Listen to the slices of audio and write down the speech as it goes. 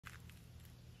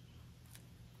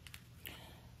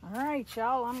Alright,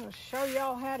 y'all, I'm going to show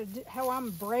y'all how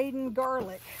I'm braiding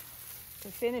garlic to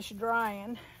finish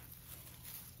drying.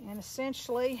 And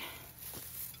essentially,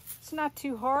 it's not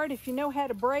too hard if you know how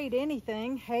to braid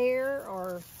anything, hair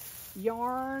or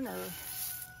yarn or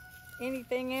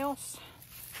anything else.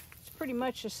 It's pretty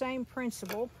much the same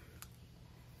principle.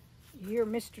 You hear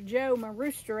Mr. Joe, my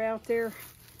rooster, out there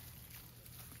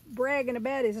bragging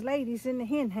about his ladies in the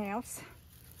hen house.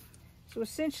 So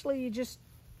essentially, you just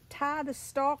tie the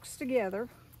stalks together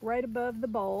right above the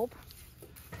bulb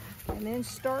and then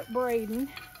start braiding.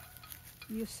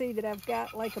 You'll see that I've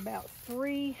got like about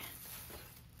 3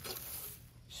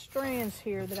 strands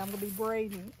here that I'm going to be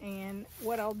braiding, and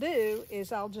what I'll do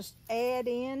is I'll just add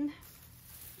in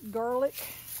garlic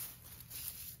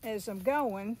as I'm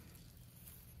going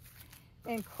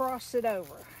and cross it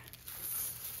over.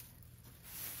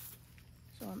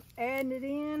 So I'm adding it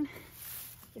in,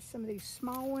 get some of these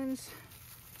small ones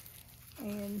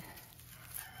and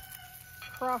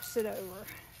cross it over.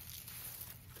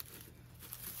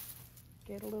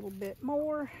 Get a little bit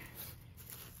more,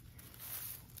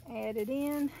 add it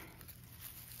in,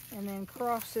 and then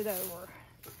cross it over.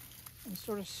 And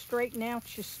sort of straighten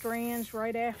out your strands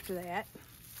right after that.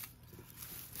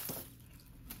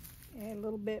 Add a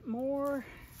little bit more,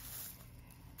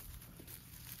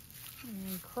 and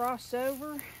then cross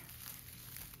over.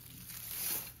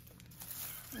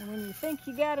 And when you think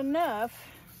you got enough,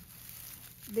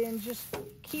 then just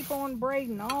keep on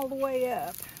braiding all the way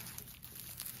up.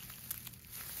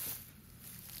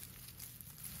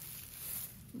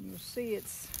 And you'll see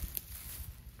it's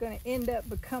going to end up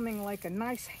becoming like a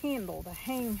nice handle to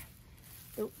hang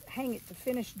it to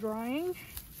finish drying.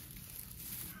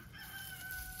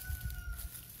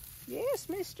 Yes,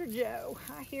 Mr. Joe,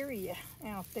 I hear you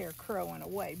out there crowing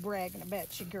away, bragging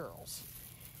about your girls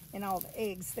and all the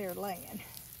eggs they're laying.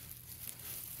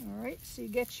 All right, so you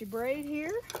get your braid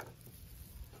here,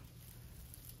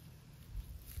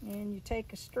 and you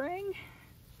take a string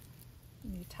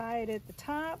and you tie it at the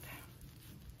top,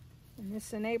 and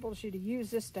this enables you to use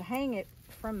this to hang it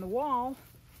from the wall,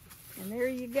 and there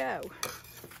you go.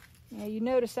 Now you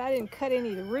notice I didn't cut any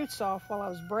of the roots off while I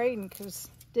was braiding because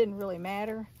it didn't really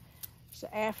matter. So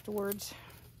afterwards,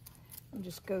 I'll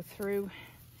just go through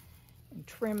and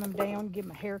trim them down, give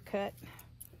them a haircut.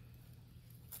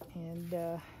 And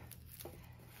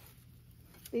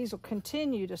these will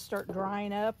continue to start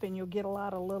drying up, and you'll get a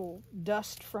lot of little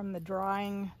dust from the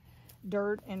drying,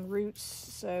 dirt and roots.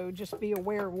 So just be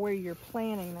aware of where you're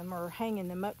planting them or hanging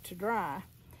them up to dry.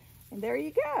 And there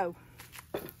you go.